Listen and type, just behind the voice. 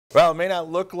Well, it may not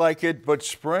look like it, but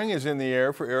spring is in the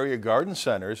air for area garden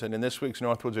centers. And in this week's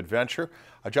Northwoods Adventure,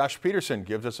 Josh Peterson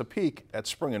gives us a peek at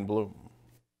spring in bloom.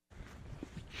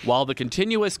 While the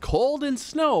continuous cold and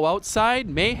snow outside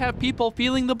may have people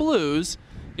feeling the blues,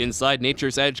 inside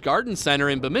Nature's Edge Garden Center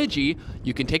in Bemidji,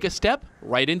 you can take a step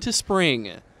right into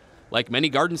spring. Like many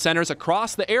garden centers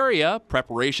across the area,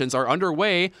 preparations are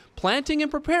underway, planting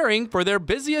and preparing for their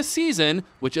busiest season,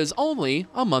 which is only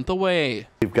a month away.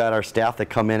 We've got our staff that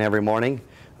come in every morning.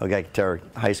 We've got our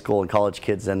high school and college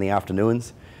kids in the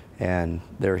afternoons, and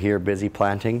they're here busy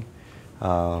planting,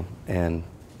 and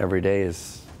every day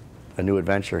is a new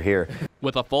adventure here.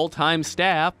 With a full-time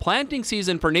staff, planting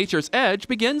season for Nature's Edge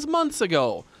begins months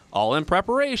ago, all in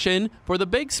preparation for the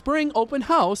big spring open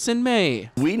house in May.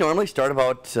 We normally start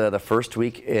about the first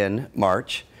week in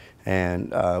March,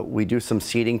 and we do some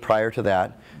seeding prior to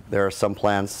that. There are some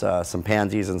plants, some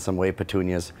pansies and some wave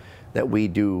petunias that we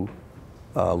do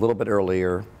a little bit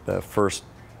earlier, the first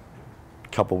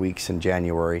couple weeks in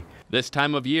January. This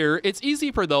time of year, it's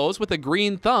easy for those with a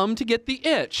green thumb to get the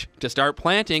itch to start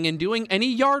planting and doing any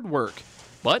yard work.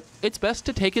 But it's best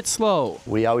to take it slow.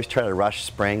 We always try to rush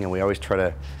spring, and we always try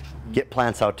to get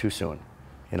plants out too soon,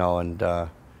 you know, and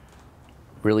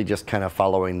really just kind of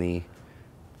following the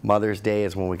Mother's Day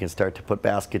is when we can start to put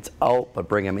baskets out, but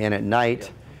bring them in at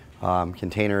night.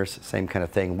 Containers, same kind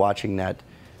of thing, watching that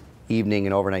evening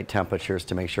and overnight temperatures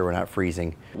to make sure we're not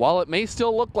freezing. While it may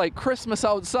still look like Christmas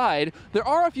outside, there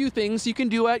are a few things you can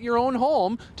do at your own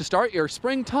home to start your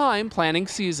springtime planting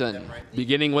season.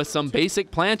 Beginning with some basic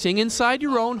planting inside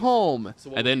your own home,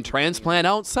 and then transplant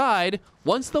outside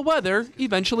once the weather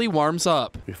eventually warms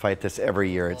up. We fight this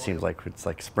every year. It seems like it's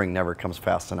like spring never comes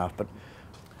fast enough, but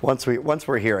once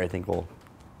we're here, I think we'll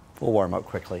warm up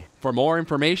quickly. For more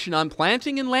information on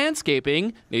planting and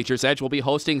landscaping, Nature's Edge will be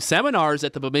hosting seminars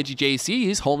at the Bemidji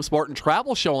JC's Home Sport and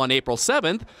Travel Show on April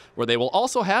 7th, where they will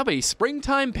also have a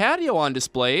springtime patio on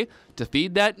display to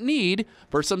feed that need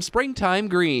for some springtime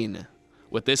green.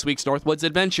 With this week's Northwoods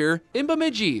Adventure, in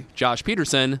Bemidji, Josh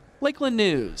Peterson, Lakeland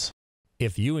News.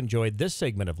 If you enjoyed this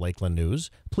segment of Lakeland News,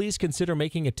 please consider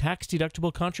making a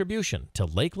tax-deductible contribution to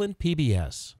Lakeland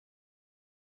PBS.